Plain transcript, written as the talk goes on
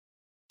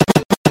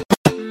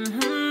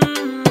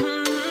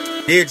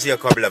DJ a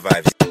couple of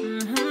vibes.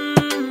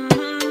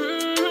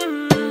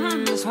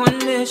 This one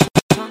dish.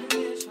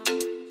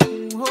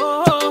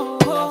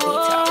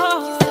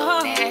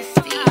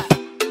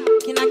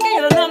 Can I get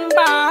a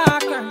number,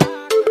 girl?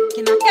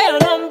 Can I get a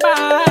number,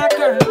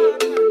 girl?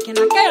 Can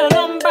I get a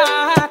number,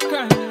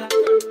 girl?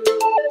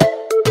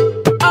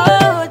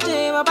 Oh,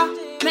 J Baba,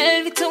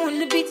 Melvito on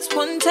the beats.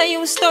 One tell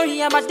you a story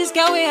about this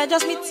girl where I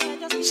just meet.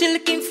 She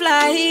looking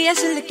fly, yeah,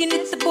 she looking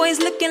at the boys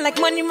looking like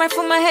money right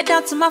from my head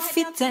down to my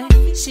feet.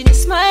 She didn't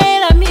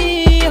smile at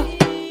me, I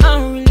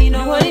don't really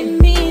know what it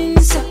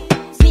means.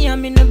 Me,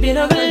 I'm in a bit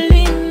of a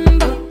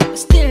limbo, but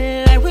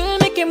still I will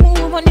make a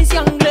move on this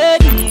young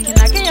lady. Can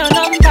I get your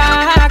number,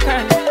 girl?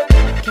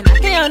 Can I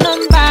get your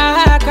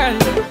number, girl?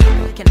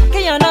 Can I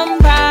get your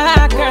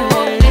number, girl?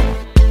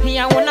 Me,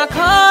 I wanna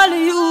call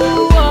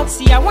you up,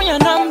 see I want your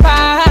number,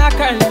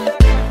 girl.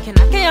 Can I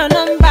get your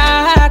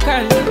number,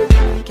 girl?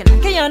 Can I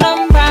get your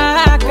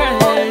number,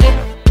 girl?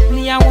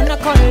 Me, I wanna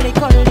call it.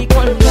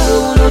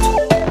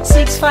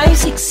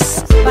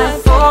 656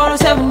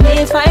 5407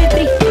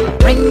 853.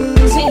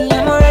 Rings me,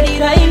 I'm already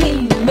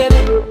dialing, baby.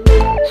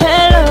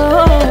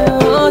 Hello,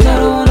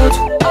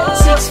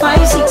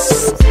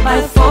 656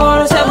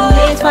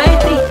 5407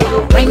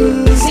 853.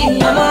 Rings me,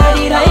 I'm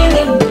already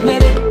dialing,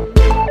 baby.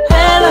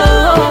 Hello,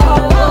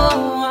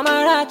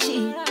 Amarachi.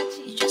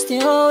 You just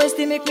always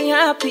to make me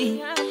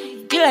happy.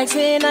 Be like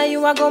saying now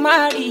you are go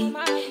marry.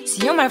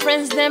 See all my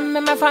friends, them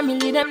and my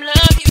family, them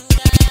love you.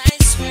 I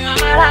swear I'm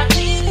a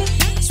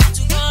swear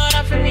to God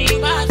I'm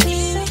feeling bad.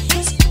 See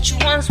what you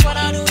want, what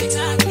I do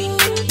exactly.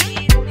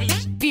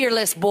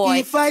 Fearless boy.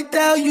 If I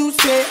tell you,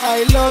 say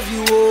I love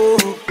you,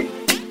 oh.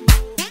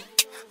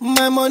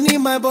 My money,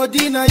 my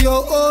body, now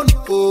your own,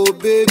 oh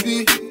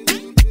baby.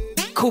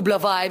 Kubla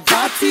vibe.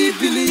 30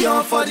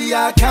 billion for the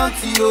account,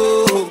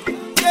 oh.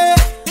 Yeah.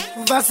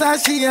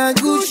 Versace and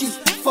Gucci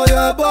for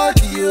your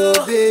body,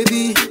 oh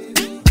baby.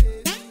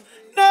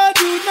 No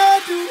do,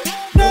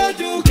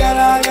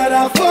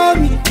 gotta for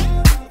me.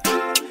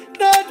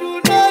 No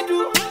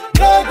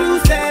do,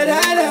 say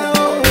that, oh.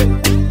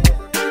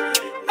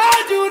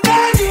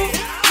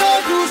 No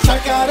do,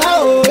 shakara, oh.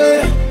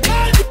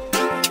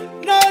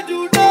 No do,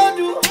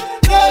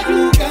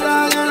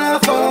 gotta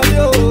for you, oh.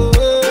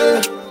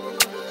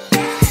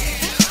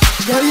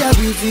 Girl, you're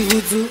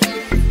beautiful too.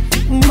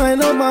 My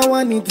number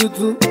one in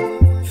tutu.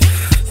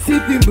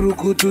 Sipping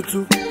bruku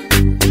tutu.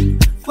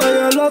 For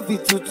your love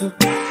it tutu.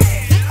 I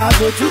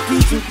go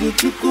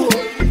chuku.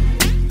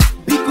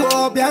 Biko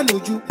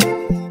obianuju.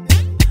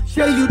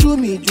 Say you do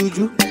me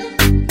juju.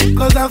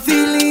 Cause I'm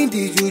feeling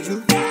the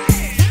juju.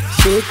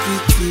 Shake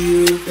it to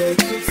you.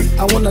 Take it.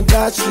 I wanna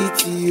dash it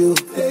to you.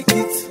 Take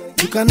it.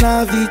 You can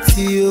have it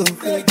to you.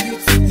 Take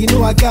it. You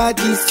know I got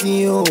this in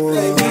you.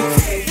 Take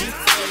it.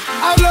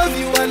 I love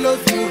you.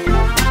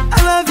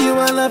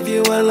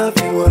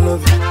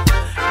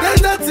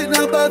 There's nothing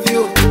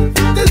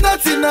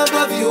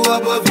above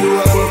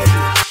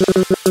you.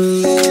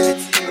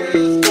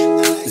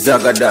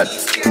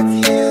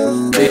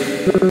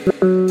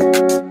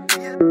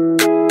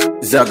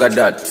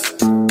 Zagadat.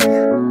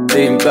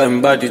 Same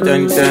time body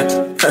 10.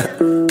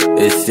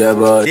 It's your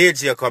boy.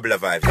 DJ a couple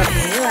of vibes.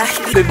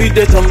 Baby,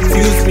 they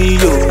confuse me,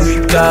 yo,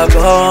 with that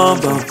bomb.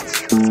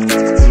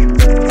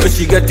 But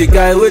she got the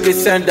guy where they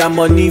send her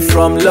money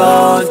from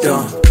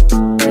London.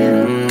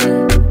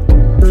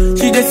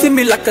 She they see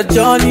me like a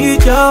Johnny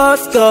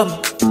just come.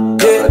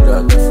 Yeah.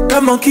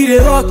 That monkey they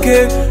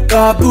walking,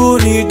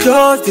 baboon he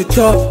just the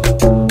chop.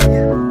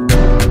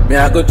 Me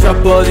I go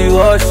chop all the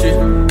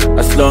washing,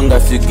 as long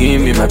as you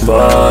give me my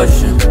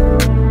passion.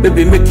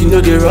 Baby make you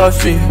know they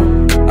rush me,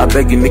 I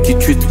beg you make you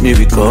treat me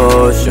with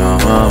caution.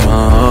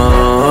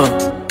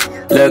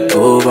 Leg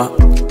over,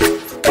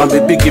 my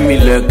baby give me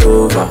leg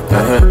over.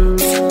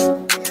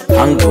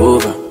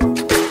 Hangover,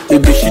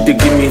 baby she dey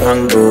give me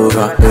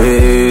hangover.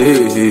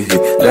 Hey,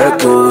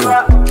 leg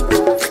over.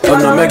 Oh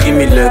no, make give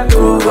me leg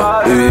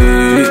over.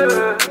 Hey,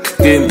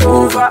 game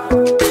over.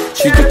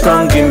 She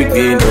can't give me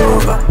game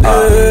over.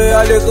 Hey,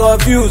 I dey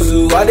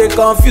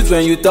confused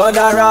when you turn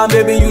around,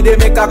 baby you dey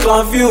make her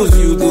confused.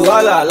 You do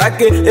all I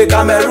like a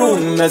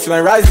Cameroon,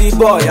 mesmerize the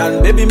boy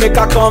and baby make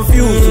her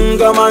confused.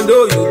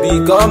 Commando, you be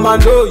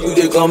commando, you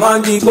dey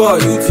command the boy,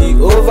 you the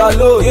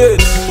overload. Yeah,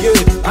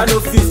 I know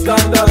feel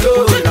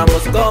scandalous. I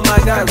must call my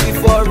guy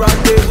before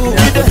rendezvous.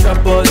 I can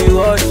chop all the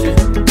washing,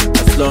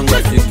 as long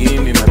as you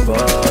give me my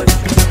body.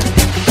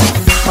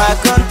 My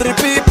country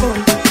people,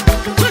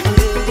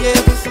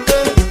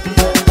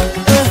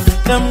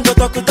 them go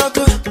talk.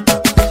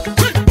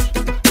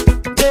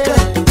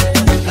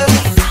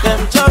 Them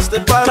just the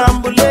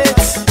parambulate.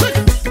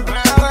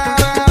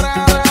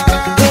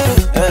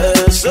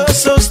 So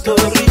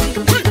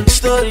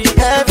story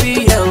heavy,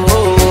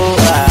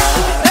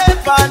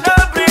 Nepa no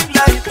bring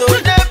light,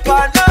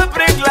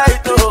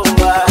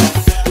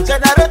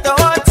 Generator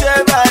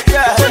whatever,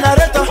 yeah.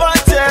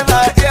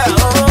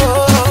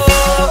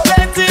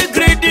 Plenty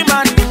greedy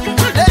man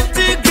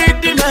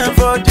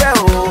for them,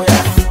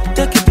 yeah.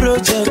 Take a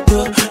project,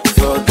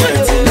 forget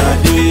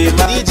it.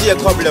 DJ a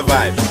couple of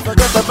vibes.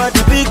 Forget about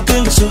the big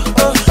things, so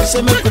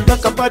say make we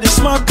talk about the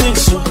small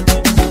things, so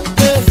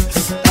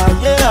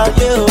yeah,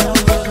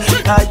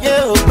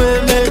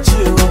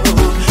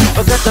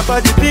 forget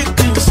about the big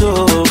things,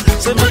 so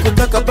say make we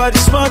talk about the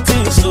small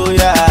things, so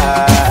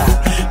yeah,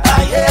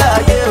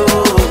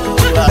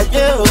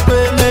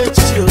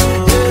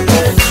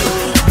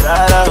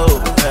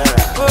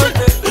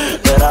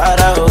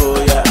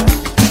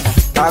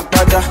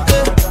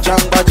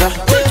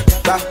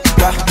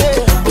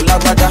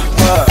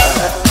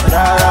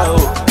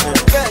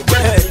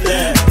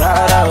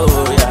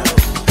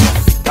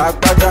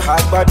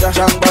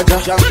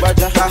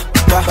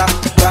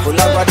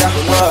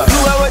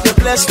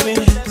 bless me,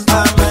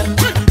 amen.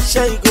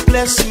 Say you go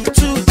bless you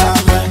too,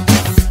 amen.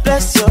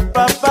 Bless your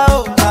papa,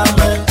 oh,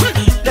 amen.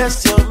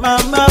 Bless your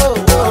mama, oh,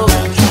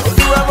 amen.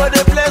 You are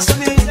the bless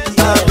me,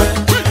 amen.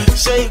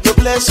 Say you go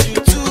bless you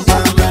too,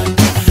 amen.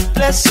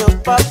 Bless your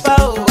papa,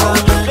 oh,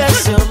 amen.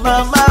 Bless your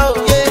mama, oh,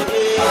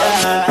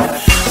 yeah.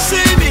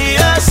 See me,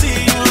 I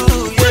see you,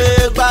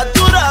 yeah.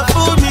 Batura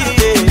for me,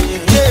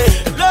 yeah.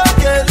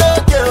 Look,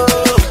 oh,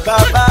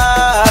 Baba,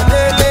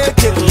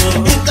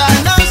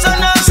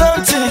 international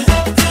something.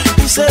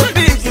 It's a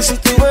big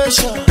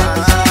situation.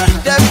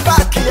 Them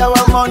back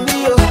our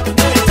money,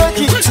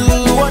 take it to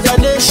other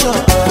nation.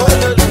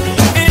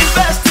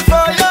 Invest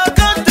for your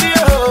country,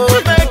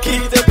 make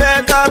it a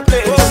better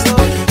place.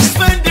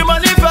 Spend the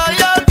money for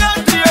your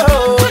country,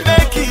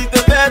 make it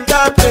a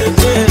better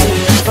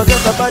place.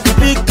 Forget about the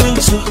big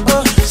things,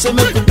 say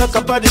make we talk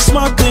about the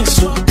small things.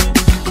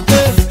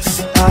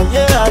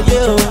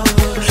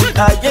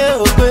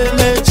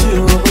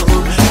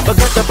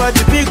 Forget about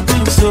the big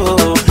things,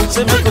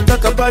 say make we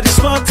talk about the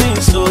small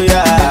things, so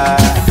yeah.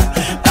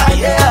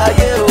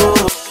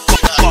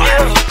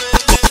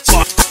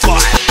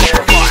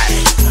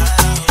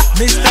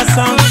 Mr.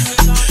 Songs,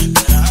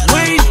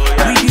 Wayne,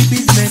 we do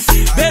business.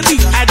 Baby,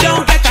 I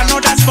don't get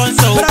another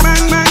sponsor.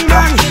 Bang, bang,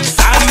 bang.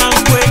 Salman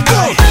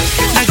Kweko.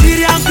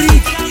 Nigerian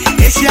breed,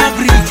 Asian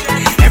breed.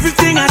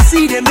 Everything I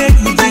see, they make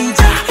me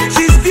ginger.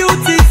 She's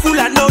beautiful,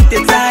 I know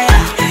they tire.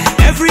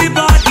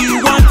 Everybody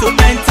want to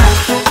enter.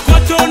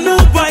 Cotonou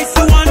boys,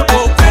 you want to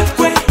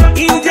quick.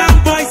 Indian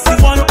boys, you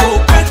want to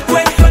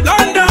quick.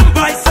 London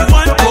boys, you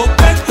want to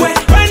quick.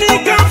 When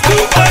it comes to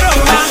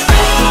Oroma,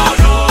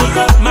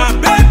 my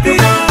baby,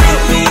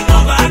 me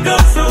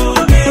overdose, so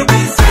baby,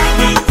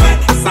 Salman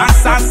Kweko.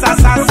 Sa.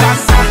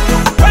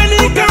 When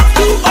it comes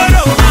to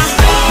Oroma,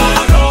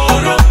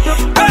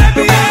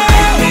 baby,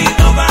 me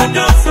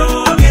overdose, so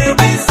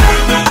baby,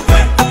 Salman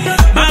Kweko.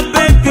 My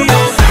baby,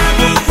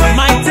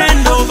 my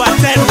 10 over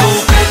 10,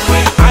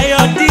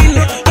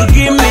 Iodine, he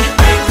give me.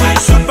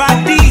 Super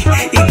D,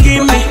 he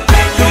give me.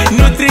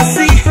 Nutri-C,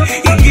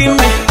 he give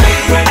me.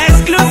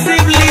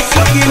 Exclusively,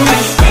 she give me.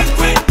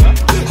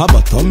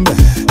 Abatombe,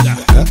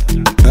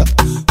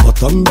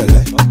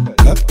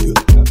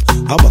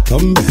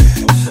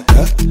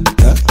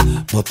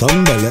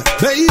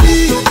 baby,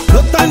 no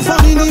time for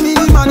mini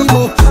money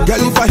mo.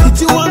 Girl, if I hit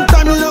you one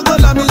time, you no go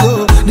let me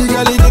go. The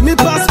girl he give me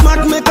pass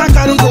mark, make I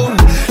carry go.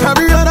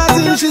 Every other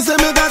thing she say,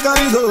 make I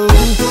carry go.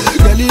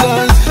 Girl, he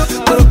dance,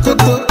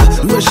 krokoto.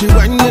 The way she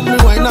whine, make me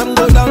whine and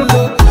go down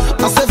low.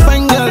 I say,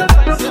 fine girl,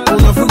 I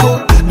wanna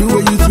go. The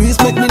way you twist,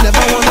 make me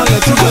never wanna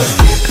let you go.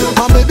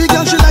 My baby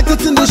girl, she like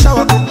it in the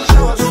shower.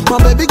 My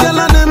baby girl,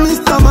 her name is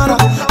Tamara.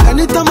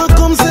 Anytime I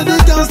come, say the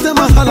girls, they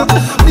my holla.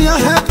 Me a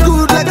head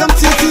good like I'm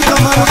Titi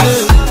Tamara.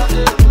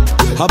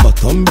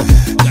 Abatombe,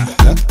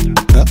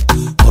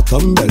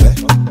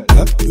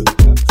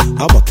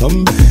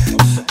 Abatombe.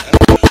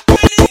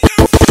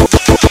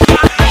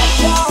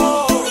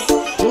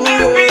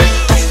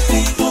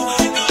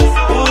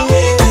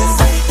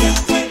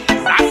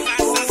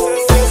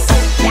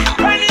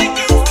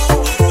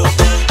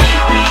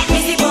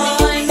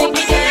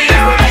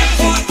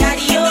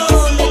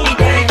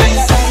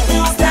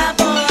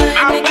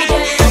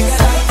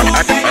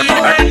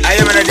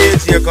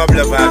 A couple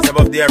of vibes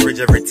above the average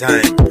every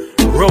time.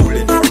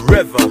 Rolling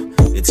forever,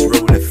 it's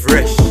rolling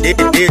fresh. They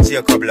DJ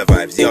a couple of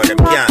vibes, yo, them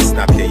can't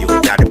stop you. You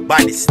got the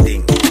body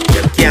sting,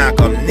 them can't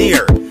come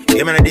near.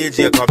 Yeah, man, a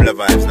DJ a couple of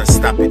vibes, no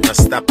stop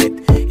it.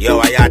 Yo,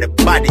 I had the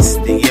body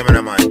sting, yeah,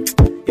 man,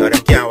 yo,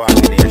 them can't walk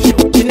in here,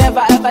 show. She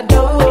never ever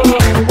do.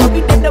 What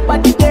we did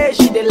nobody there,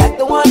 she did like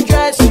the one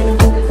dress, you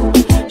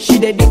know. She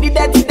did the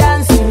dirty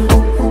dance, you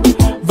know.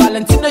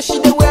 Valentino, she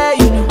did wear,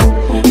 you know.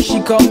 She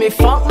call me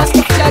funk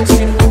master flex,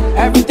 you know.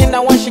 Everything I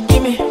want, she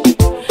give me.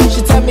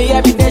 She tell me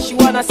every day she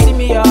wanna see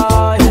me,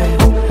 oh yeah.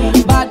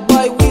 Bad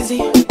boy Weezy,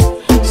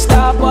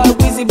 star boy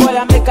Weezy, boy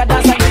I make her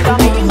dance and give her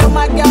me. You know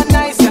my girl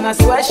nice and I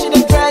swear she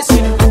the dress,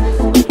 you know.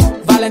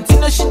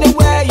 Valentino she the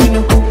wear, you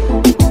know.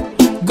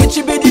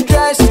 Gucci be the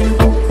dress, you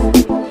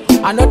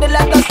know. I know they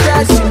like us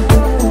stress, you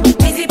know.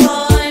 Busy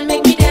boy,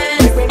 make me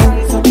dance.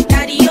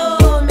 Daddy,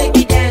 oh, make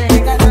me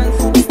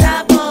dance.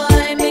 Star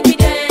boy, make me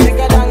dance.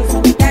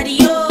 Daddy,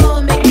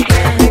 oh, make me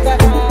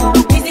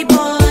dance. Busy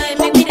boy,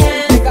 make me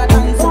dance.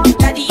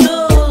 Daddy,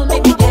 oh,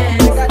 make me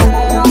dance.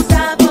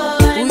 Star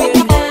boy, make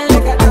me dance.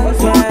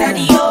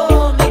 Daddy,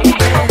 oh, make me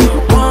dance.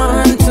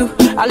 1,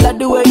 2, I love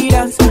the way you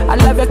dance. I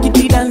love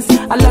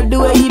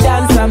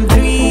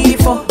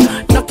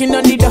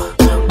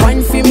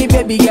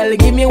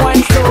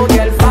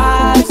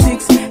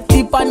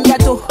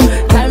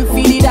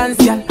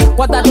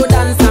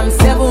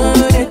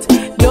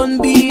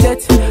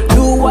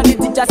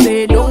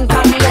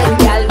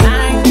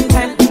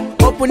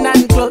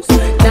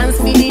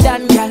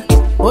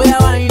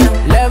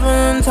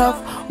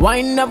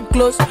wind up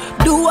close.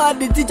 Do what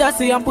the teacher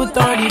say and put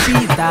on the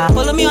beat.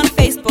 Follow me on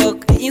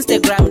Facebook,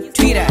 Instagram,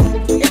 Twitter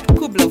at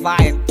Kubla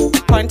Vibe.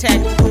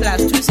 Contact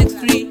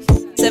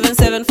 +263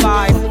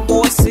 775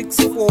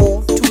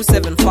 464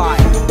 275.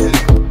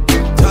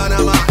 Turn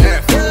on my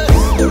F.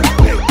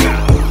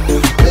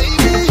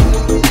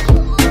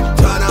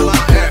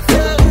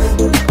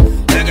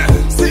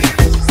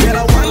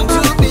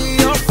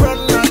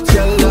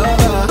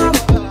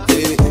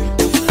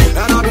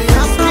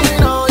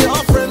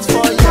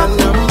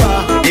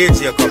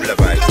 DJ a couple of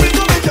vibes.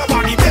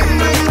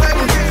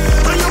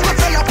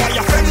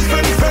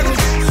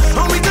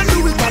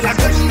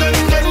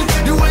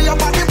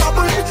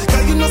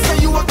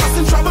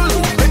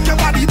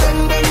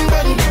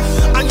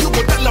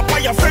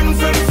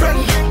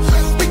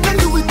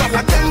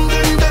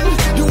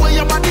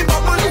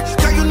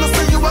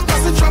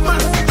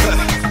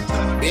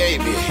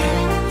 Baby,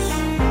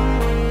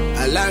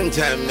 a long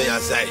time me a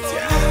sight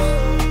ya.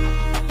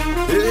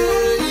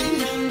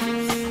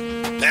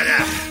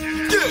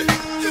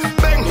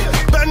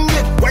 Bang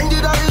it, wind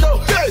it down low.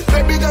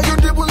 Baby girl, you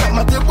dribble like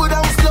my dribble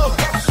down slow.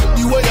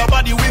 The way your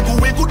body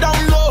wiggle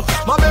down low.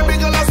 My baby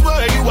girl, I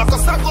swear you a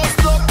cause I go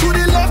slow. To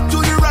the left, to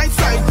the right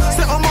side.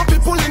 Say all my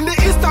people in the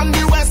east and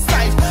the west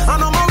side.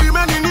 And all my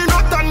women in the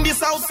north and the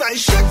south side.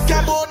 Shake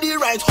your body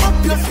right,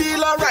 hope you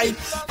feel alright.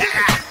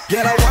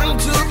 Girl, I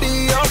want to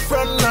be your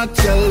friend,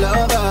 not your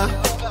lover.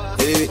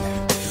 Hey.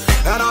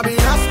 And I've been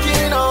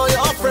asking all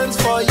your friends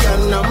for your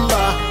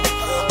number.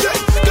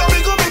 Girl, we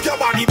go make your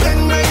body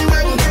bang, bang,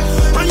 bang.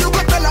 And you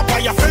go tell up all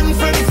your friend.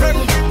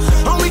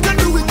 And we can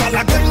do it all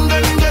again,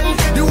 then.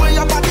 The way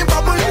your body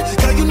bubble,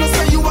 girl, you know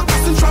say you are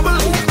causing trouble.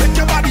 Make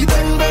your body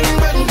bang, bang,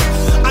 bang.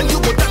 And you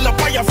go tell up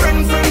all your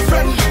friend.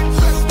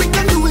 We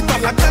can do it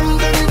all again,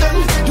 then.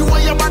 The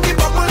way your body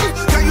bubble,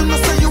 girl, you know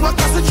say you are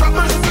causing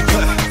trouble.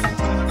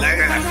 Like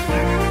that.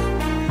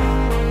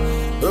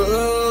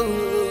 Oh,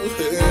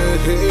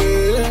 hey.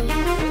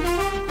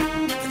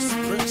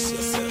 Express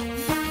yourself.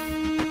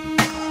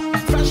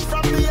 Fresh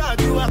from the yard,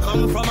 you are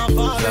come from a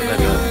far. You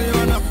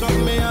wanna come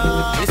me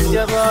out. It's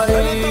your body.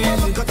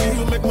 Look at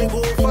you make me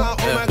go far.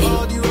 Oh my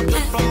God, you are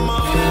good from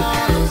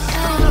Mars.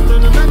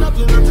 Nothing,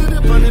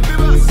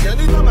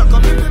 anytime I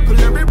come to people,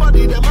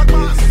 everybody them a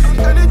pass.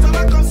 Anytime I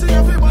come see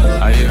everybody.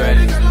 Are you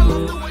ready?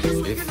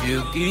 If you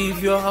give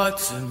your heart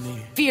to me,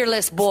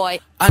 Fearless boy.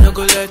 I no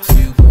go let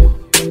you go.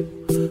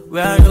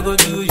 Where I no go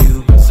do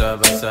you,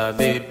 basa,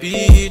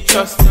 baby,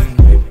 trust in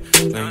me.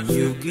 When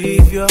you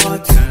give your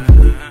heart to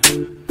me,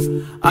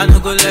 I no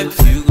go let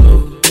you go.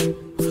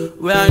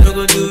 Where I no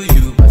go do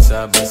you,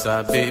 basa,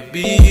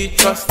 baby,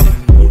 trust in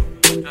me.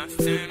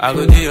 I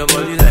go do your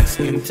body like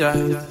skin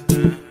tight.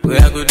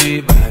 Where I go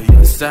do by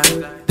your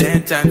side.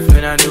 10 times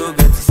when I no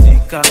get to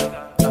stick out,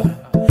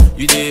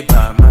 you dey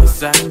by my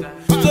side.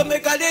 So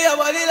make I do your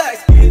body like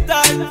skin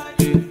tight.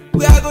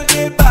 Where I go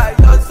do by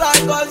your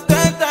side. Cause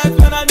 10 times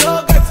when I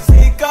no get to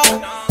stick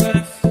out,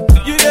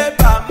 you dey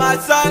by my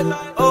side.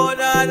 Oh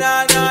na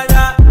na na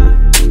na.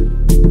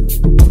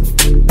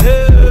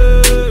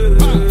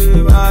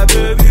 Hey, my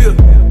baby.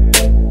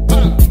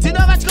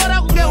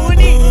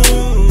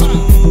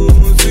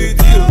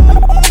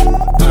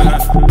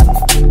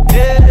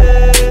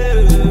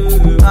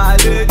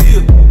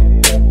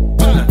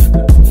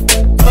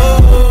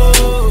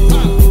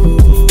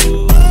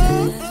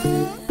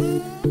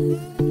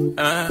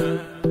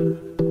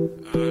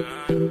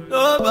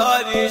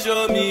 Nobody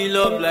show me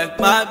love like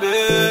my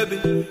baby.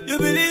 You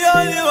be the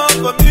only one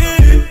for me.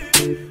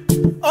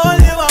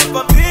 Only one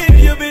for me.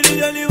 You be the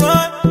only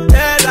one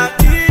that I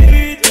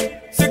need.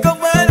 Second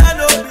when I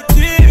know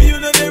between you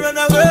know they run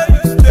away,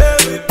 you stay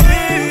with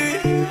me.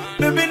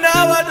 Baby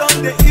now I don't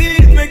they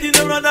eat, make you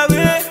no run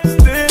away,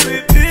 stay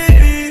with me.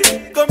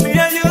 Come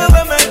here, you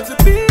were meant to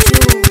be.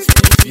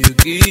 If you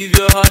give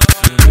your heart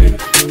to me,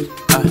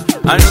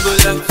 I no go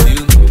let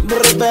you go.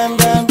 Bam,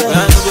 bam, bam. I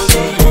no go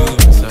do you,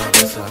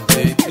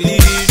 baby,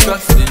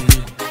 trust in me.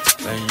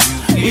 When you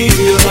give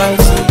your heart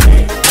to me,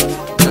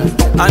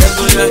 I no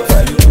go let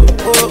you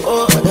go.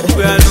 Oh,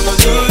 where I no go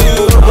do you,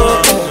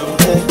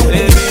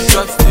 baby,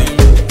 trust in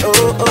me.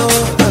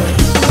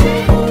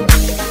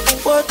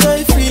 What I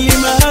feel in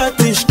my heart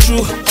is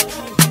true.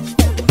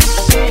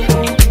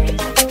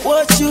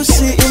 What you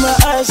see in my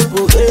eyes,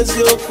 boo, is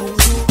your cool.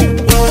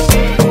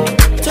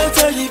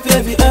 Totally,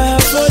 baby,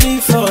 I'm ready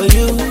for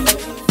you.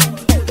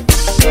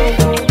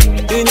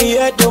 In the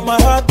head of my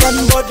heart and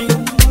body,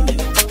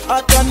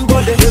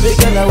 baby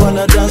girl, I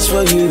wanna dance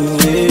for you,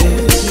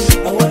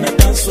 yeah. I wanna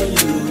dance for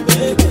you,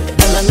 baby.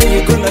 And I know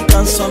you're gonna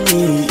dance for me,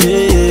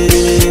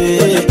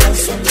 yeah.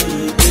 Dance for me,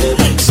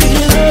 baby. See,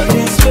 your love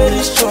is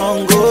very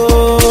strong,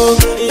 oh,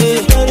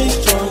 yeah, very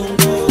strong,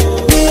 oh.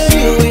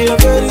 Yeah, we are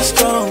very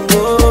strong, oh,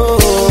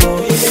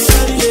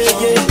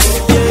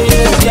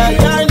 yeah,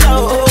 Diana,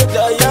 oh,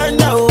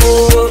 Diana, oh.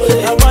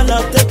 I wanna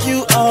take you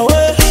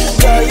away,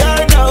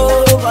 Diana,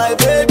 oh, my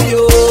baby, oh.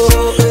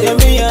 Yeah,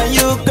 me and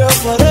you, girl,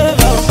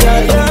 forever,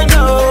 Diana,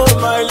 oh,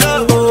 my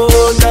love, oh.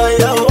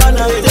 Diana, I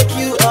wanna take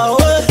you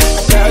away,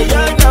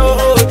 Diana,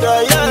 oh,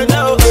 Diana,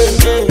 oh,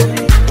 yeah,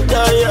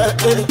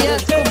 Diana,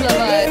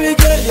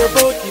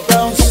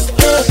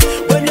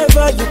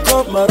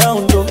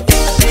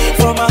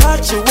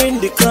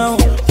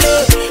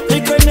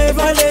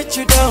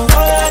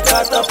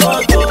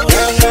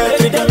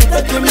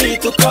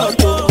 cut,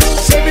 oh.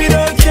 Say we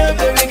don't care,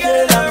 baby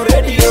girl, I'm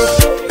ready, oh.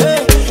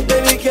 Hey,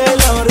 baby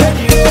girl, I'm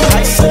ready, oh.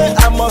 I say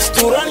I must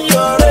to run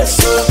your race,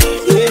 oh.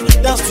 Yeah,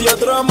 dance to your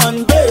drum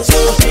and bass,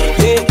 oh.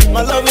 Yeah,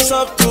 my love is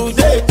up to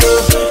date,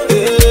 oh.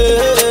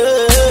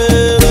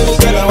 Yeah, baby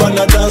girl, I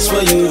wanna dance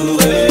for you,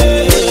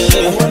 hey.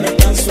 I wanna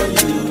dance for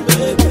you,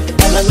 baby.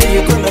 And I know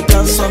you're gonna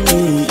dance for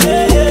me,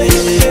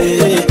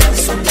 hey.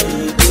 Dance for me,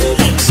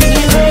 baby. See,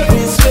 love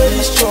is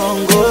very strong,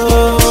 oh.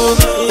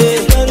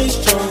 Yeah, very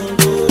strong,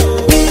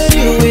 oh. Me and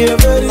you, we are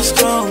very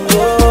strong, oh.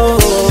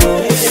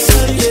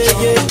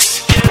 Yeah, yeah.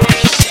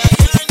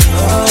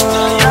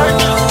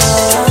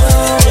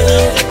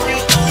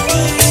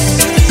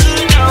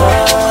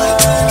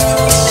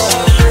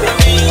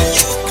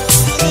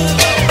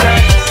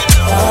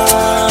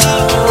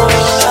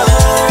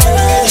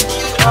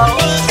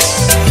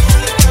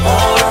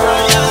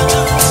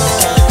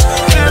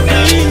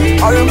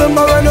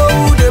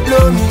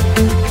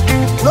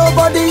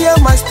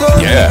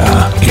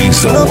 Yeah,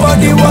 he's the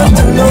Nobody one want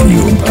to know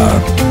you you.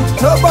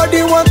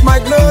 Nobody want my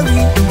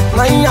glory.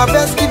 My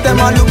best give them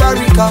a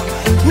lubarika.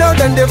 Now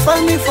then they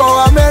find me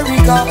for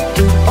America.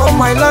 On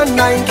my land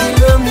 9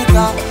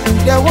 kilometer.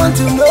 They want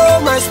to know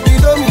my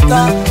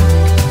speedometer.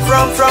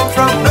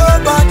 From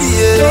nobody,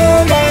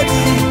 yeah.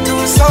 Nobody to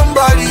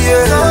somebody,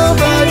 yeah.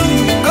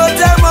 Somebody. Go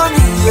tell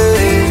mommy,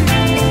 yeah.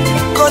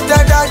 Go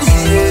tell daddy,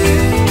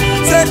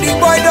 yeah. Say the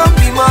boy don't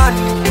be man.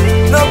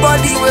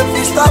 Nobody will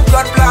be stop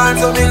God plan.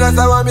 So because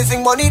I want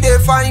missing money, they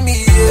find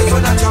me, yeah.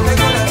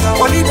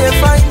 Money they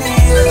find me,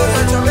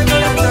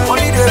 yeah.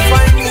 Money they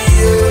find me,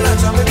 yeah.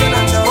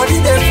 Money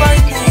they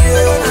find me,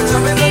 yeah.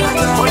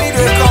 Money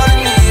they call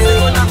me,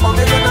 yeah. Money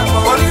they call me, yeah.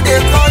 Money they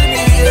call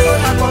me, yeah.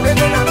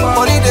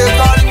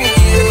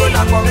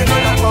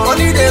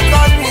 Money they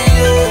call me,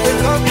 yeah. They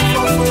call me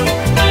for phone.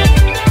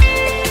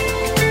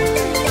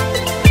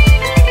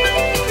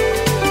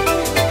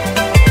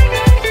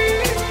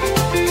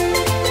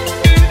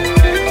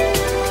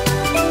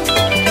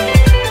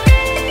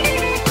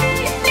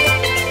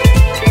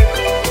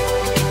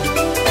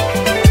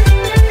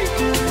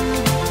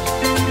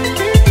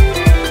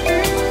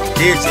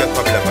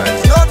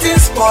 Nothing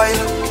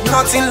spoiled,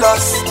 nothing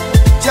lost.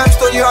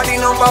 Gemstone, you are the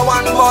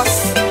 #1 boss.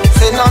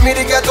 Say now me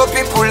the ghetto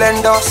people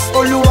lend us.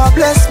 Oluwa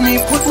bless me,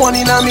 put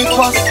money in me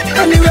purse.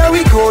 Anywhere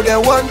we go, they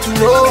want to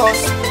know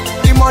us.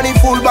 The money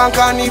full bank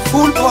and the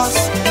full purse.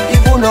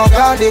 Even a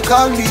car they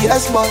call me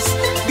S-Boss.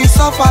 The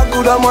suffer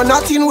good, I'm on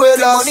nothing with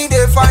us. Money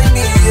they find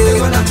me, yeah.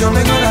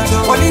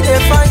 Money they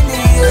find me,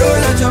 yeah.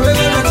 Money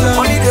they find me, yeah.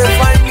 Money they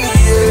find me,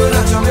 yeah.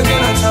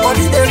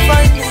 Money they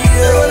call me,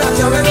 yeah.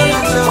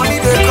 Money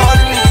they call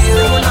me,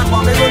 yeah.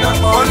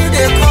 Money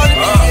they call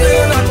me,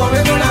 yeah.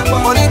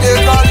 Money they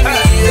call me,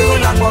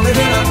 yeah.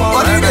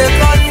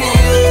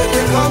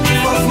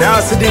 Now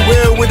see the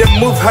way we they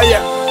move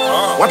higher.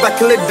 What I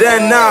kill it there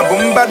now,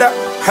 bombada.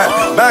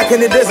 Back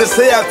in the days, they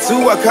say I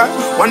too a cat.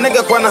 One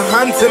nigga wanna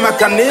hunt him, I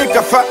can make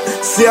a fat.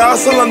 See, I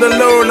hustle on the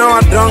low, now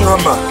I don't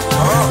hammer.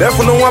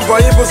 Therefore, no one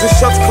boy able to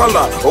shot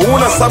collar. Or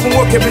when I stop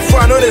walking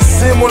before I know they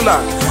similar.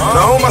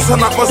 Now, my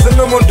son, I was in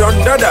the moon, done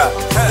dada.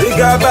 He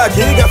got back,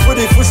 he got food,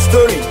 food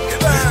story.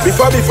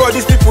 Before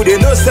these people, they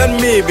no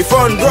send me.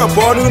 Before I'm drop,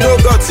 all who no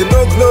guts,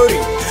 no glory.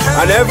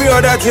 And every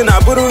other thing I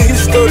put on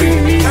history.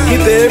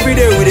 Hit every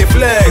day with a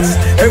flex.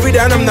 Every day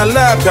I'm not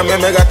lab, come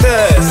and make a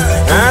test.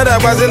 And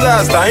that was the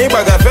last, I ain't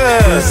back at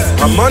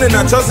first. I'm money,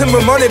 not trusting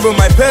my money, but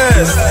my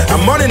past.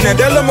 I'm money, not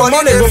telling my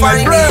money, but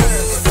my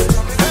breath.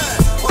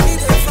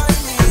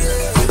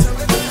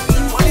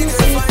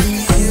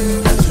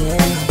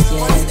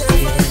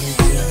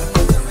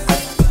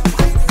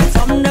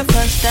 From the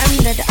first time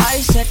that I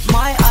set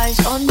my eyes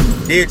on you,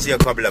 DJ a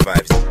couple of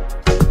vibes.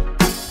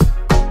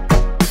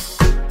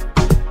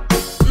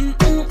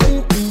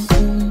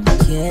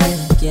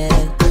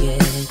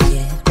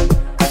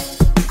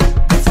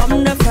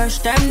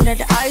 time that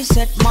I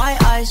set my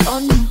eyes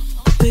on you,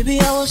 baby,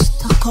 I was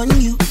stuck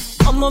on you.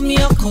 I'm on me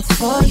a cut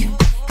for you,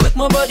 make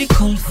my body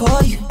call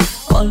for you,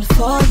 all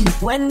for you.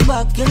 Went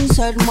back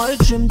inside my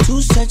dream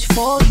to search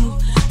for you,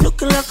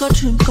 looking like a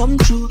dream come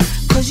true,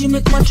 cause you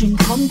make my dream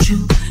come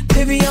true.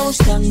 Baby, I will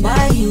stand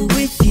by you,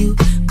 with you,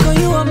 cause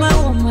you are my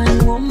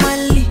woman,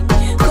 womanly,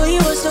 cause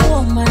you was a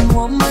woman,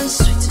 woman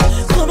sweet.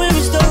 Come here,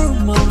 Mr.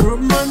 Roman,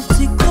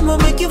 romantic, come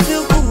and make you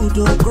feel good,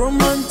 oh,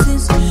 romantic.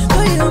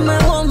 Cause you are my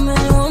woman,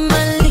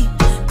 womanly,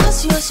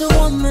 cause you was a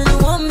woman,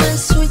 woman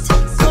sweet.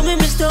 Come here,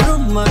 Mr.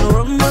 Roman,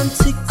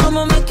 romantic, come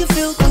and make you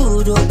feel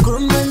good, oh,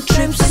 roman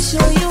trips. To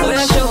show you,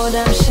 let's show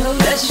them,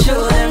 let's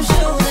show them,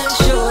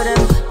 show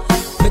them.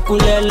 Make we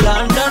let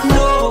London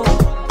know.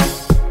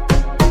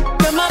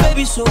 Yeah, my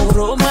baby so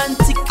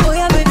romantic. Oh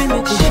yeah, baby,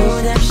 make we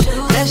show them,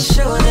 let's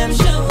show them,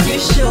 you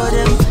show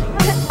them.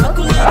 Make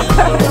we let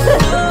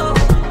them know.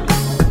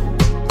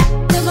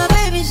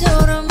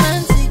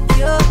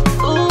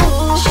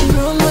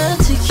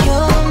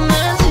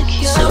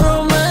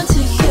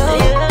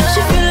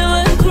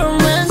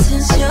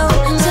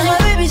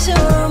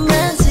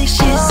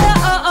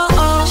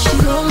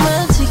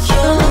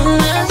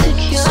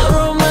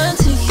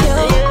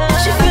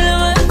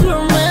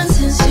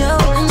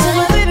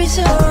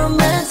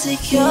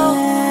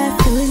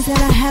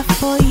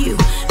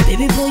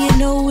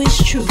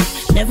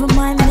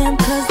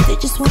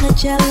 just wanna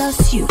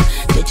jealous you.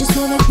 They just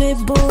wanna be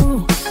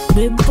boring.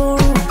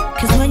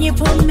 Cause when you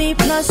put me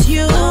plus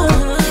you,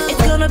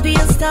 it's gonna be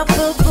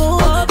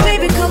unstoppable.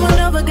 Baby, come on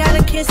over, got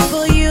a kiss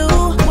for you.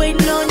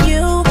 Waiting on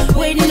you.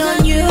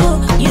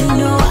 You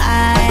know I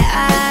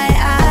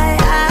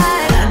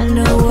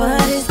know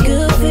what is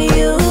good for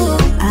you.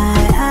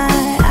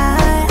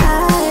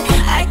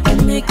 I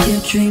can make your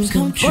dreams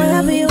come true. Boy,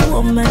 I'll be a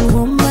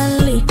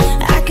womanly.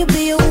 I could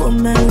be a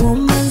woman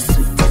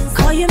sweet.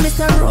 Call you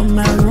Mr.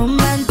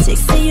 Romantic.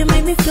 Say you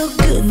make me feel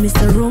good,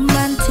 Mr.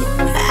 Romantic.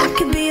 I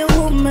could be a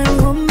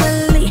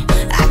womanly.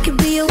 I could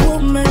be a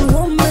woman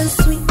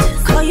sweet.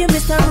 Call you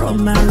Mr.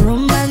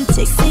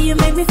 Romantic. Say you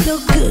make me feel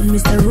good,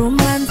 Mr.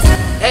 Romantic.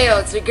 Hey yo,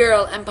 it's your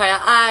girl Empire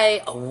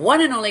I,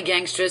 one and only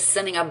gangstress,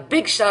 sending a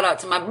big shout out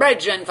to my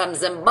brethren from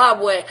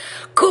Zimbabwe.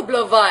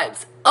 Kubla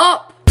vibes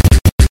up.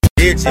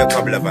 DJ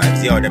Kubla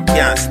vibes, yo, them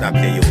can't stop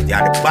you, you. They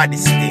are the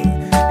baddest thing.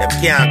 Them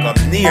can't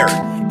come near.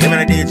 Even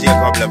a DJ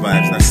Kubla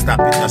vibes, not stop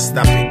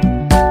it.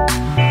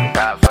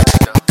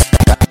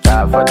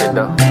 Die for the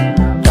dough.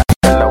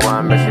 Tell her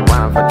one, but she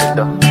want for the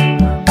dough.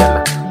 Tell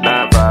her,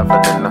 nah, vibe for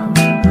the no.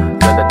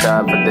 Tell her,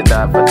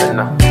 die for the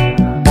no.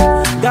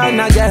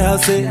 Ghana girl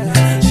say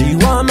she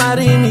want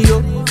marry me, yo.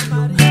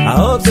 I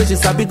hope so she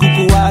sabi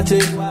kukuwache.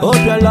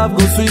 Hope your love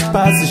go sweet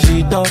past the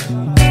sheet up.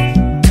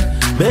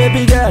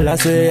 Baby girl, I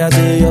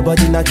say your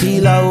body na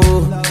killer,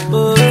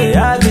 oh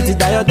yeah, I get it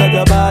tired of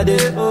your body,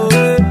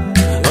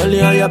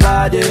 only on your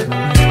body.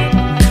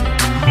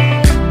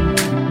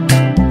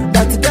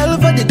 That girl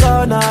for the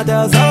corner,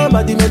 tell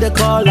somebody make the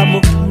call,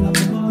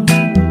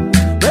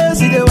 where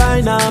see the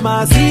wine,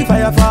 I see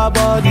fire for her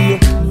body,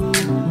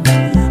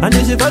 and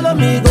if she follow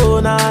me go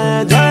now,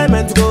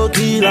 enjoyment go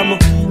kill,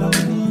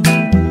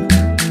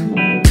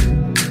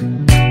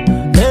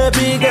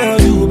 baby girl,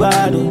 you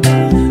bad,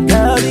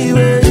 girl, the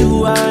way you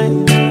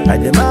wine, I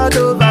demand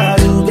over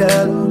you,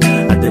 girl.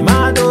 I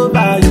demand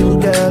over you,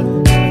 girl.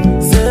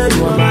 Say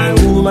you are my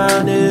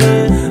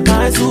woman,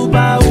 my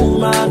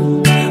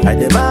superwoman. I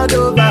demand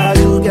over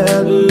you,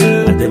 girl.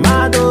 I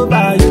demand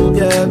over you,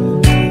 girl.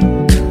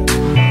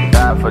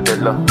 Die for the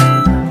love,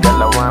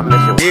 girl. I want me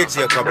to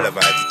DJ a couple of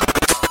vibes.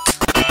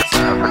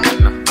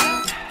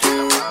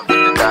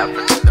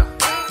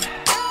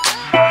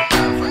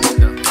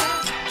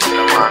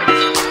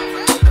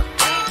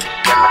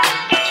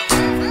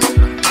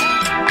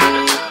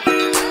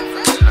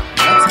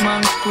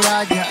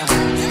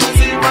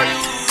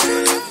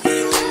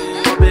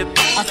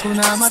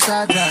 Hakuna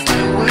matata.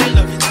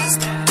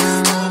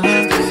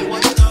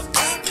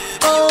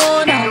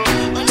 Oh no,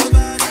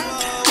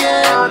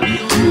 yeah.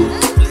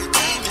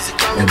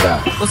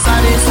 O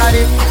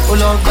sáré, o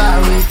lọ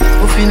gbàwé,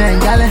 o fi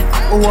Nàìjálẹ̀,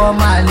 o wọ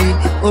Màlè,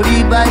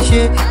 orí bá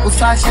ṣe, o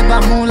sáṣẹ́ bá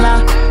múlá,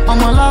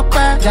 ọmọ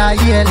ọlọ́pẹ́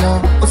jayé ẹ lọ.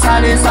 O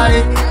sáré,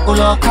 o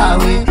lọ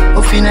kàwé,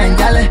 o fi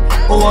Nàìjálẹ̀,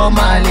 o wọ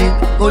Màlè,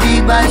 orí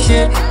bá ṣe,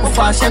 o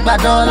fàṣẹ gba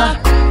dọ́là,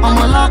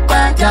 ọmọ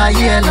ọlọ́pẹ́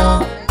jayé ẹ lọ.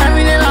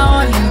 Everyday na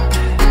only,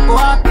 o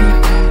happy,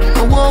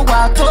 owó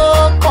wa tó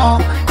pọ̀.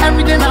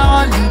 Everyday na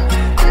only,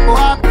 o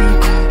happy,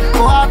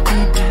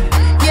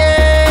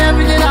 yeah.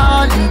 Everyday na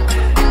only,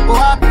 o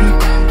happy,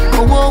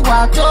 owó wa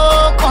tó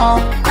pọ̀.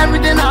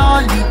 Everyday na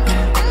only,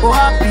 o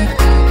happy,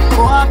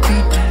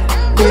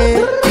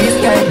 yeah. This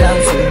guy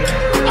dancing,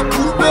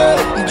 Akube,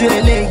 ijó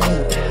eléyìí,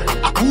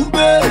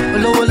 Akube,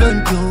 olówó ló ń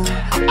jó,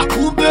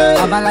 Akube,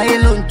 abalaye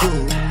ló ń jó,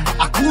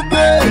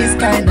 Akube, this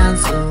guy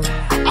dancing,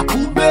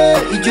 Akube,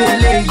 ijó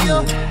eléyìí,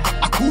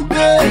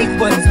 Akube, big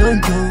boys ló ń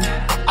jó,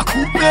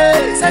 Akube,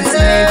 sexy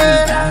lady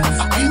dance.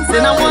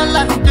 Say na one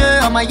life today,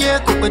 ọmọ ayé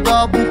kò pé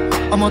dọ́bù,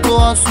 ọmọ tó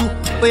hustle,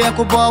 ó yẹ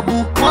kó bọ́ọ̀bù.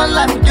 One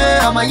life today,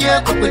 ọmọ ayé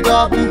kò pé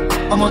dọ́bù,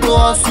 ọmọ tó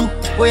hustle,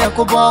 ó yẹ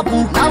kó bọ́ọ̀bù.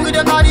 Now we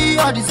dey carry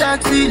all the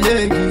sexy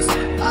ladies.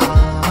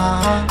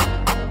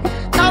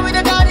 Now we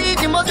dey carry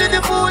the most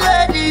beautiful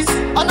ladies.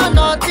 Oh no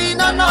naughty,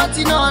 no.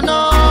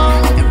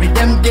 Every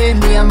damn day,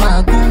 me and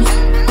my goons,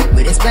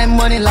 we dey spend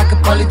money like a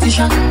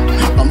politician.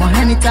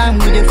 Anytime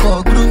we dey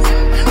for group,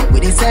 we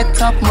dey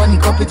set up money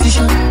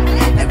competition.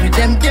 Every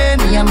damn day,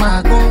 me and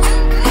my goons,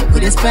 we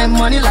dey spend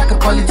money like a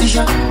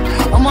politician.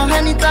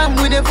 Anytime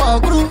we dey for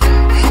group,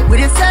 we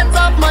dey set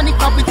up money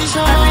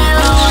competition. Everything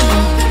I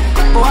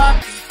want, oh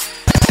happy,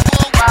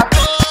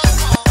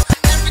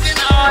 everything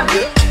I want,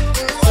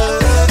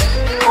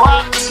 oh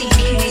happy.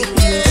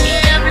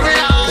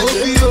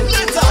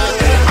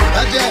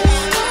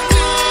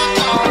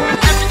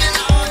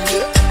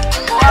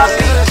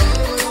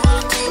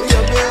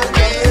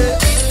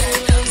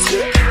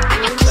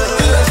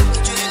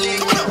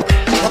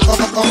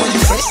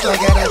 Like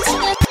that.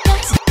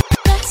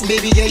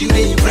 Baby girl, you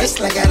dey impressed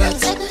like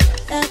that.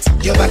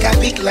 Your back I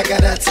pick like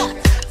that.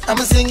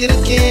 I'ma sing it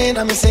again,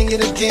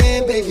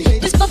 baby.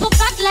 This bubble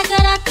back like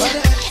that.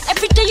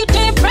 Every day you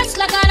dey impressed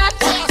like that.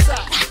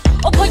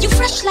 Oh boy, you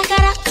fresh like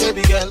that.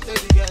 Baby girl.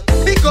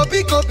 Pick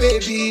up,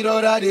 baby,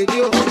 all that they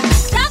do.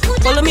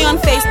 Follow me on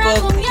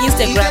Facebook,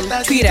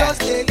 Instagram, Twitter, at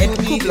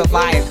Kubla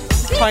Vibe.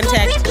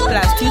 Contact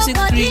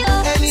 +263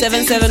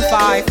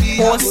 775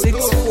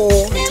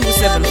 464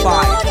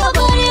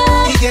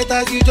 275. He get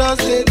as you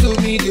just say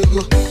to me, they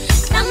go.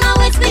 Now my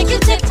ways make you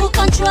take full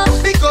control.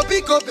 Pick up,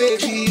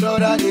 baby,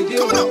 brother, they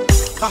do.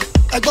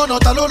 I gonna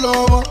tell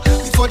you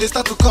before they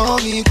start to call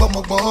me bomb.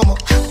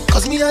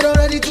 Cause me I don't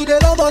ready to the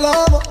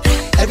love.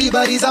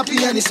 Everybody's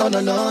happy and it's on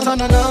and on.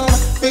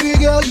 Baby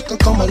girl, you can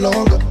come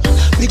along.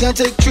 We can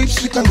take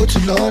trips, we can go to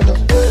London.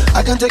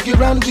 I can take you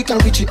round, we can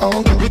reach your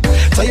uncle.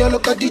 Tell your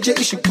local DJ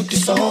you should put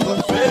this song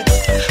on.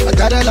 I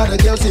got a lot of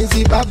girls in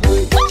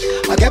Zimbabwe.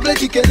 I get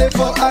plenty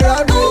for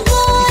Harare.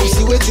 If you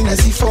see waiting, I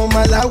see for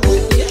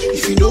Malawi.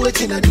 If you know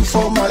waiting, I do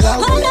for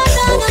Malawi.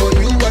 But for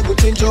you, I go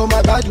change all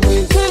my bad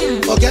ways.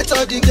 Forget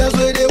all the girls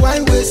where they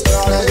wine waste.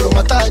 Now your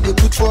matter they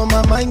put for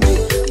my mind.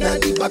 Now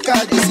the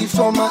back they see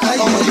for my eye.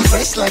 Oh, you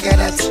fresh like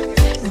that.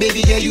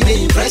 Baby girl, you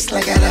they impressed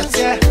like that.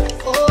 Yeah.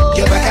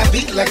 Your back I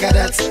beat like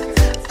that.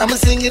 I'ma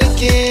sing it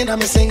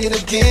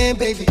again,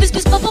 baby.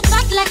 This pop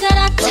back like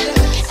that.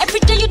 Every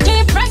day you do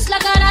impressed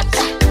like that.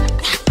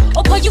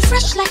 Oh boy, you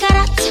fresh like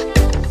that.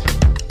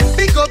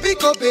 Pick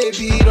up,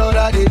 baby,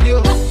 Rora de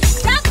Dio.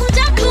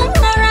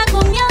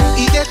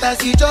 He get as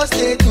he just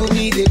say to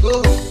me, they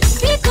go.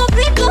 Pick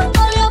up,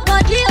 all your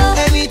body.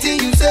 Anything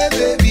you say,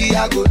 baby,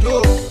 I go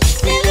do.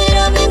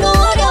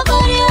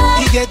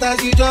 He get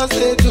as you just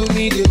say to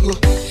me, they go.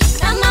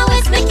 Now my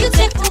ways make you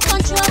take full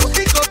control.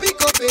 Pick up,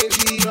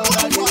 baby,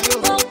 Rora de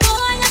Dio.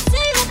 I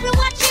say you be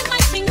watching my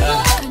single. I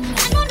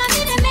know that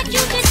need to make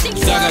you this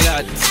single.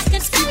 I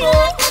can see you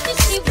like this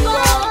single.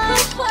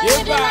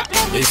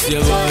 It's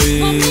your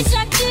voice.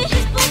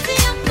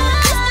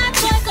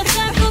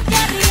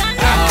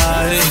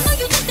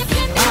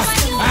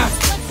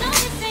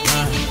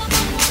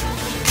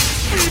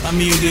 I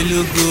mean, you they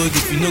look good.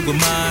 If you no go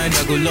mind,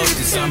 I go love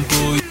to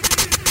sample you.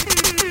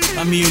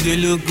 I mean, you they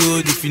look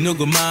good. If you no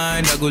go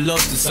mind, I go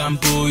love to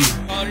sample you.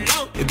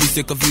 If you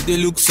sick of you, they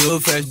look so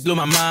fresh, blow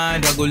my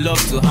mind. I go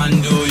love to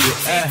handle you.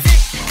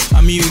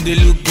 I mean, you they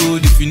look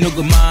good. If you no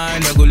go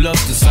mind, I go love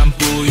to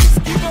sample you.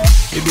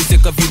 If you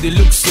sick of you, they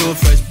look so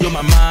fresh, blow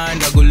my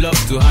mind. I go love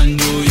to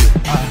handle you.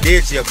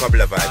 DJ a couple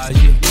of vibes.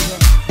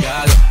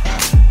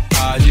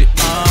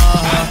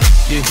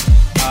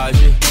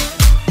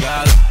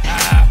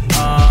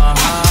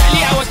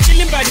 I was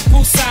chilling by the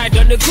poolside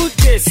on a good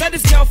day. Saw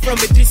this girl from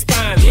a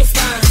distance.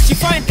 She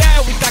find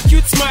out with a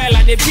cute smile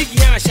and a big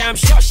yash. I'm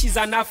sure she's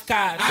an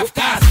Afghan.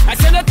 I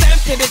said no time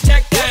to the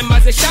check time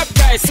as a sharp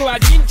guy, so I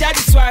ginger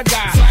the swagger.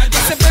 I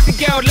said, baby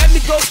girl, let me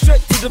go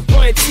straight to the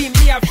point. See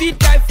me, I feel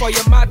die for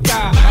your matter.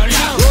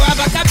 Oh, I'm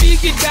a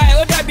big guy,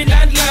 oh, that be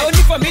landline.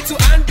 Only for me to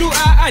undo,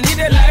 I need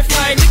a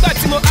lifeline. You got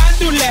to mo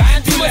undo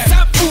left. You must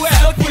have pull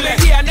out.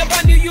 I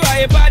never knew you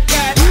are a bad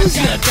guy. Who's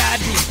your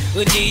daddy?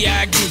 Odi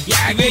Yagi,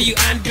 where you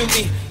undo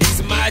me? It's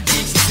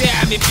magic. She say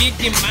I'm a big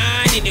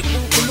man in a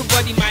cool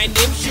body. My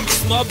name should be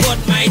small but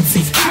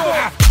mighty.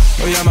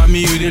 Oh yeah,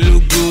 mommy, you they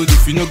look good.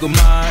 If you no go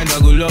mind, I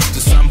go love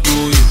to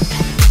sample you.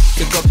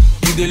 Take up,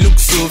 you they look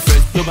so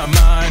fresh, blow my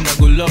mind. I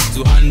go love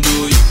to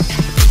handle you.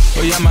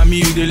 Oh yeah, mommy,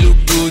 you they look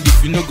good.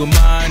 If you no go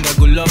mind, I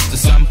go love to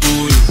sample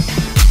you.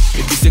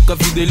 If you take up,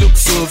 you they look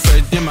so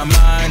fresh, in my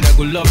mind. I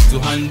go love to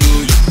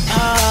handle you.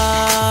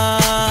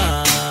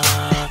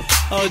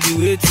 All the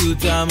way to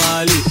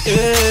Tamale.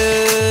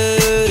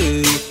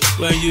 Hey,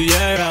 when you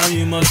hear around,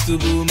 you must to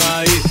boom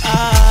my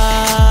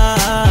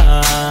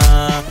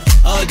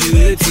all the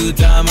way to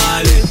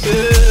Tamale.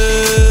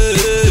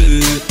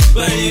 Hey,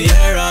 when you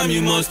hear around,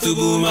 you must to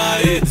boom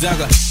my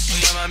Zaga.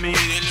 Yeah, mommy,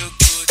 you look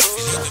good. If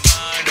you look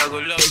mind, I go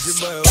love you.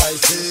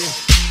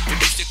 If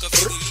you take off,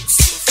 you look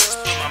so fresh,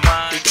 blow my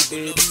mind.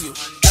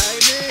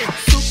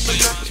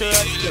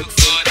 Supernatural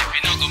flexion.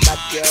 Bad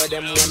girl,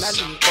 them wanna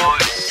link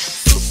up.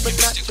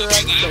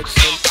 Supernatural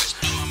flexion.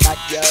 Bad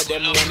girl,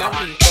 them wanna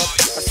link up.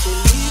 I say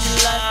live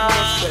life no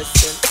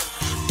stressing.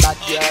 Bad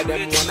girl,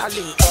 them wanna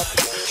link up.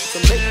 So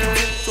make you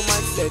into my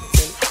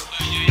setting.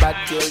 Bad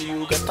girl, you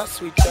gotta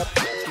switch up.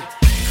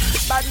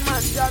 Bad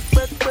man Jack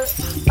Pepe,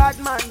 bad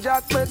man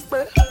Jack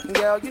Pepe.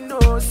 Girl, you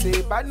know,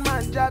 say bad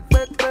man Jack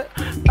Pepe,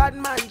 bad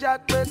man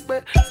Jack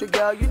Pepe. Say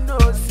girl, you know,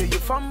 say you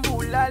from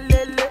Bula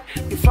Lele,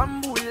 you from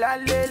Bula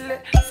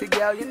Lele. Say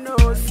girl, you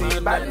know, say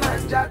bad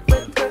man Jack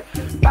Pepe,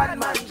 bad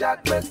man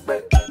Jack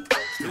Pepe.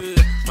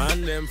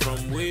 Man, them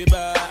from way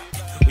back.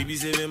 We be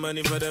saving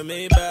money for the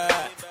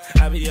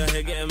Maybach. I be out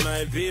here getting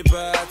my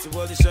paper. To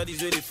all the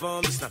shorties ready for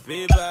me, it's not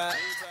payback.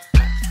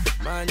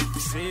 Man, you can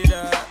see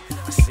that.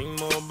 I sing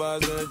more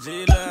bars than a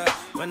jailer.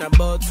 When I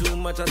bought too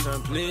much, I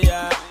turn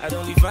player. I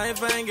don't need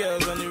fine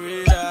girls on the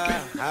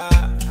radar.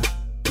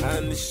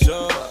 And it's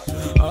sure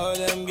all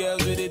them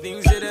girls with the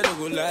things say they don't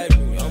go like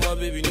me. All my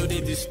baby know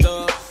they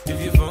disturb.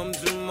 If you from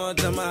too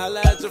much, I'ma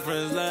highlight your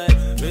friends like,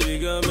 baby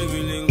girl, make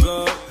me link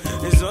up.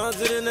 It's on to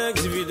the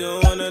next. If you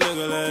don't want a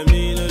nigga like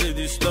me, know they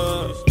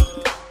disturb.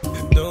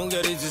 Don't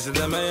get it just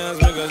that my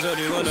hands make us all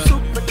they wanna.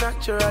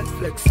 Supernatural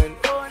flexing.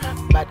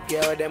 Bad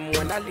girl, them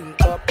wanna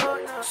link up.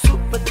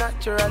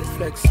 Supernatural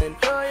flexing.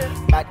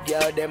 Bad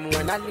girl, them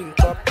wanna link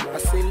up. I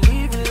say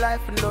living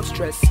life with no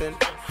stressing.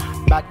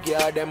 Bad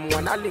girl, them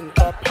wanna link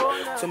up.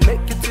 So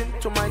make it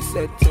into my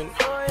setting.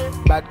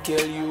 Bad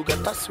girl, you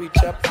gotta switch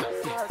up.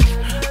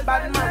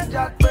 Bad man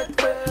Jack,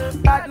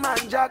 bad man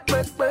Jack,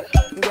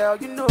 girl,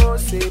 you know,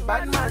 say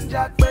bad man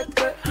Jack,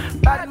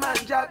 bad man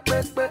Jack,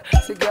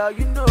 say girl,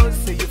 you know,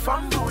 say you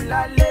from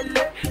Bula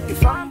Lele, you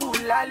from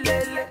Bula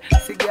Lele,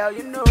 say girl,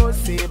 you know,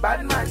 say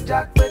bad man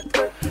Jack,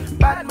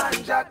 bad man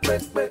Jack,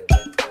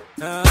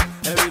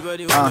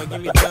 everybody wanna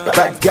give me down.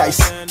 Bad guys,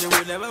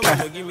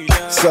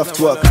 soft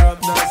work.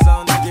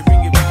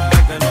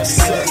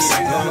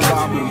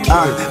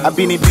 I've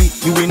been a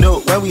beat, you will know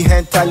when we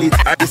enter it.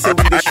 They say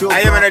we the show. I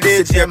am on a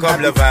DJ, a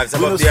couple of vibes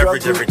above the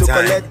average every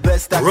time.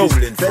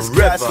 Rolling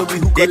forever.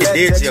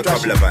 DJ, a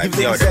couple of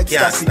vibes. Yo, them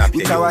can't stop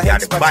you. You're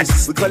the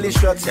baddest.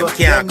 Them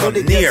can't come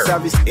near.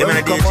 I'm on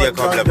a DJ, a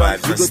couple of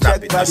vibes. Don't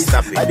stop it, don't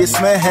stop it. I dey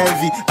smell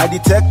envy, I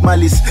detect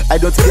malice. I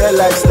don't care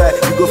lifestyle,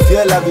 you go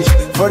feel lavish.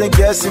 Foreign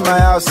girls in my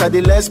house, I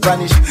dey learn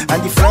Spanish.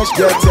 And the French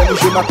girl tell me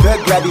show my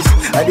pet Gladys.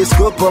 I dey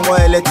scope on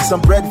my let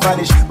some bread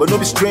vanish. But no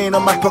be strain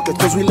on my pocket,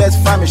 cause we less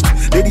famished.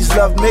 Ladies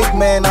love make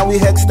men and we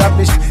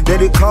established. Then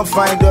they come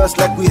find us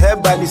like we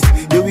have ballast.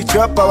 They we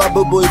chop our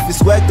bobo if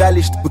it's well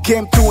garnished. We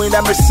came through in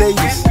that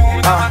Mercedes.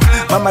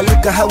 Mama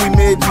look at how we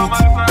made it.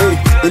 Hey,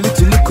 a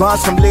little look on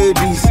some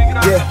ladies.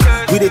 Yeah,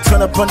 we they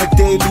turn up on the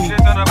daily.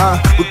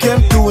 We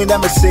came through in that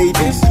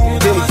Mercedes.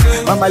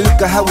 Hey, mama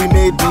look at how we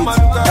made it.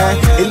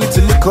 A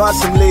little look on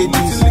some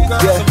ladies.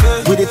 Yeah,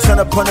 we they turn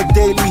up on the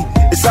daily.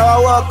 It's how I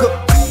walk up.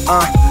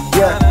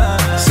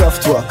 Yeah,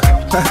 soft walk.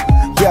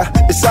 Yeah,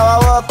 it's how I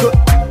walk up.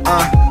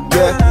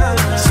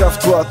 Yeah,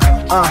 soft walk.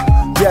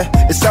 Yeah,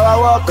 it's how I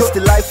walk up. It's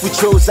the life we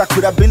chose. I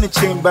could have been in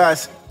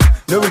chambers.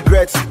 No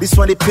regrets, this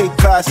one they pay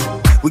pass.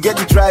 We get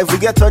the drive, we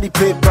get all the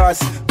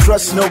papers.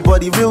 Trust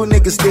nobody, real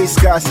niggas stay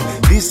scarce.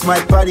 This my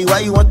party,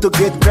 why you want to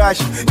get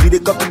crash? You the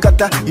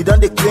copycatter, you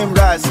don't they claim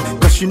rise.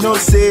 Cause you know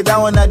say that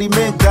one are the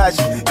main cash.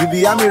 You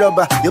be army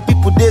robber, your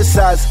people they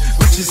size.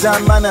 Riches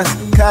and manners,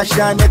 cash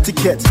and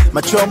etiquette.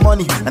 Mature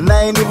money, and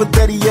I ain't even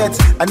 30 yet.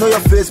 I know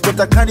your face, but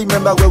I can't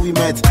remember where we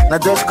met. Now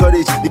just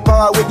courage, the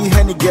power where the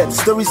henny get.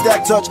 Stories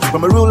that touch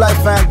from a real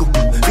life angle.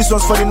 This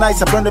one's for the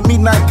nights, I burn the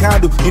midnight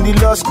candle. In the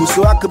law school,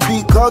 so I could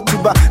be called to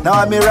bar. Now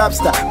I'm a rap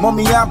star,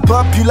 mommy I'm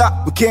popular.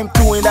 We came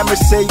through in that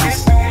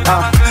Mercedes.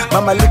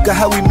 Mama look at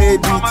how we made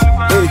it.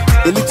 Hey,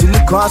 a little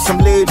look on some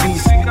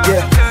ladies.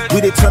 Yeah, we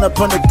they turn up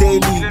on the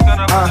daily.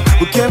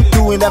 We came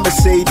through in that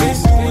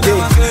Mercedes. Hey,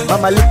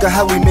 mama look at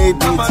how we made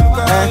it.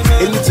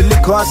 A little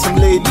look on some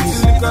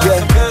ladies.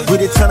 Yeah, we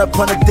they turn up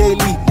on the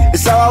daily.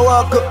 It's how I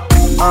walk up.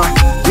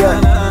 Yeah,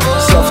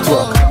 soft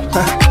walk.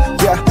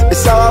 Yeah,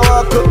 it's how I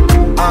walk up.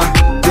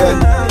 Yeah,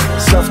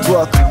 soft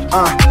walk.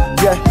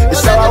 Yeah,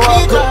 it's how I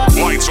walk up.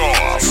 Lights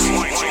off.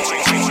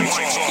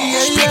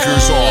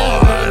 Speakers on.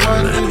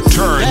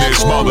 Turn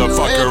this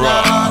motherfucker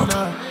up.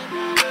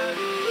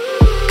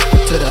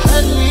 To the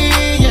early,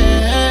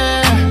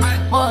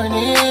 yeah.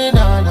 Morning,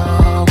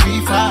 no, we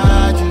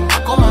fight you. I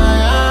go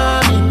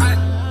Miami.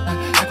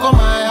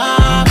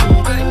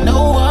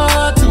 Know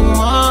what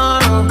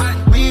tomorrow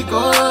we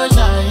go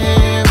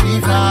shine, we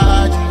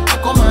fight you. I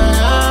go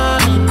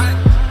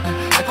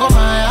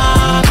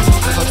Miami.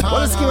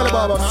 What is King of the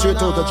Barber straight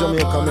out of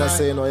Jamaica? I'm going to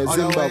say, you know, in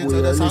Zimbabwe,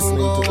 you're listening to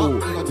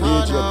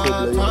DJ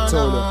Kubla,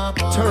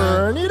 you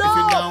turn it up.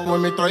 When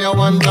we throw your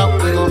one up,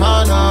 we go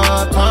turn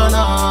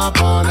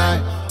up all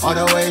night. All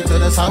the way to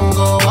the sun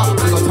go up,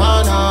 we go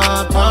turn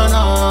up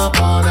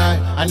all night.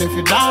 And if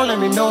you're down, let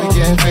me know. We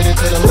get ready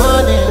to the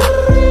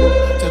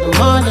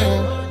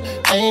morning,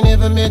 Ain't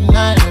even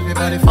midnight,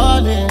 everybody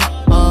falling.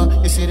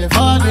 You see they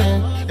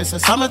falling. It's a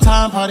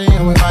summertime party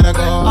and we gotta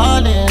go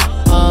all in.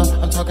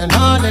 I'm talking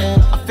all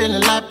in. I'm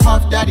feeling like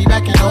Puff Daddy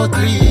back in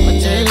 03.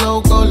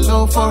 J-Lo go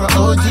low for an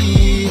OG,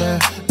 yeah.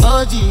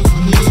 OG,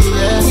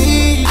 yeah.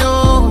 We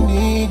don't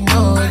need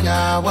no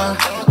yawa,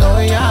 no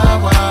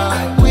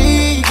yawa.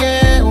 We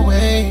get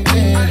way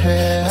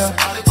here.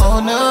 Oh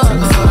no,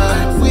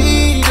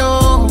 we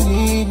don't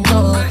need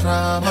no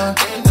drama,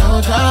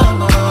 no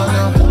drama,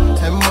 no.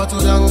 Tempo to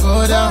don't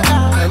go down,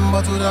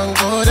 tempo to don't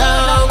go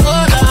down,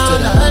 go down. To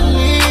the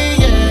early,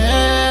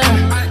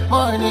 yeah.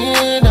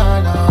 Morning,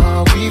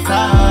 no, we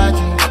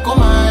fighting. Echo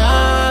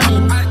Miami,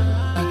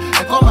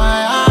 Echo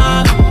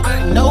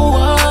Miami. Know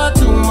what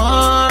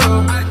tomorrow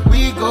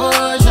we go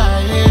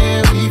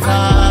shine, we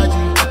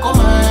fighting. Echo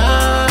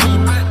Miami,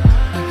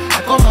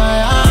 Echo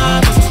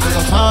Miami. We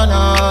go turn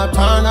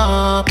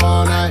up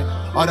all night.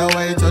 All the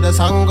way to the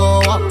sun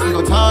go up. We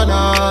go turn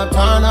up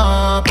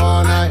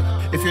all night.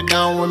 If you're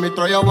down with me,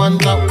 throw your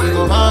ones up. We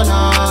go turn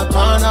up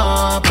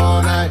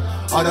all night.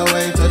 All the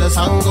way to the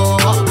sun go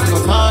up. We go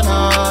turn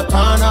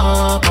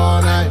up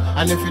all night.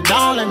 And if you're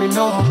down, let me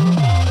know.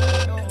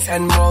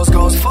 10 rose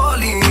goes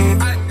falling.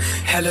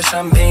 Hella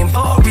champagne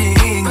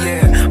pouring,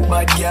 yeah.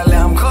 But girl,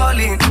 I'm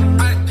calling.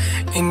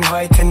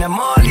 Inviting them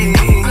all in,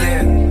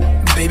 yeah.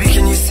 Baby,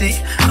 can you see?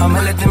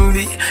 I'ma let them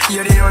be.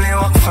 You're the only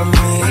one for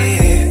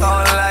me.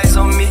 All eyes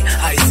on me.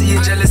 I see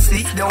your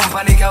jealousy. Don't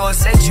panic, I will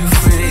set you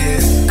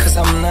free. Cause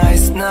I'm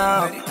nice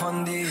now.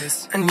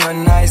 And you're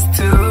nice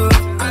too.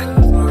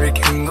 We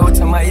can go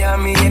to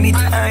Miami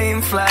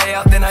anytime. Fly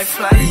out, then I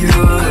fly you.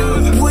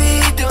 We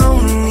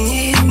don't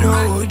need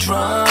no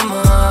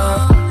drama.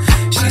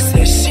 She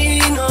says she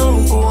no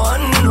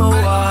want no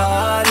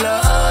wahala.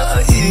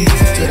 Yeah.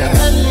 To the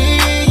belly,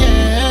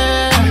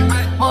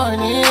 yeah.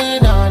 Money,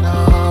 no,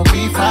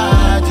 we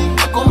fighting.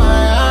 I go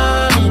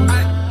Miami.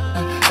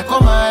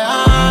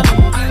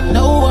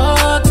 Know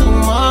what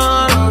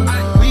tomorrow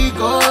we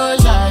go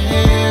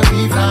shy,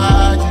 we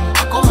fighting.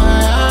 I go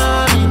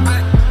Miami.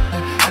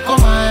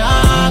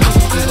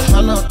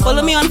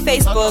 Follow me on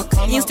Facebook,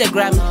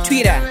 Instagram,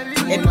 Twitter,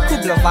 at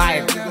Kubla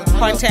Vibe.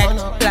 Contact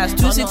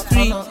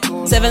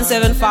 +263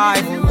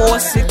 775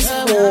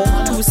 464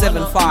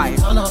 275.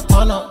 Turn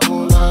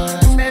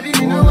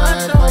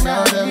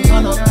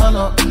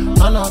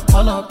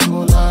up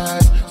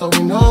tonight, so we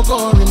no go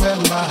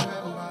remember.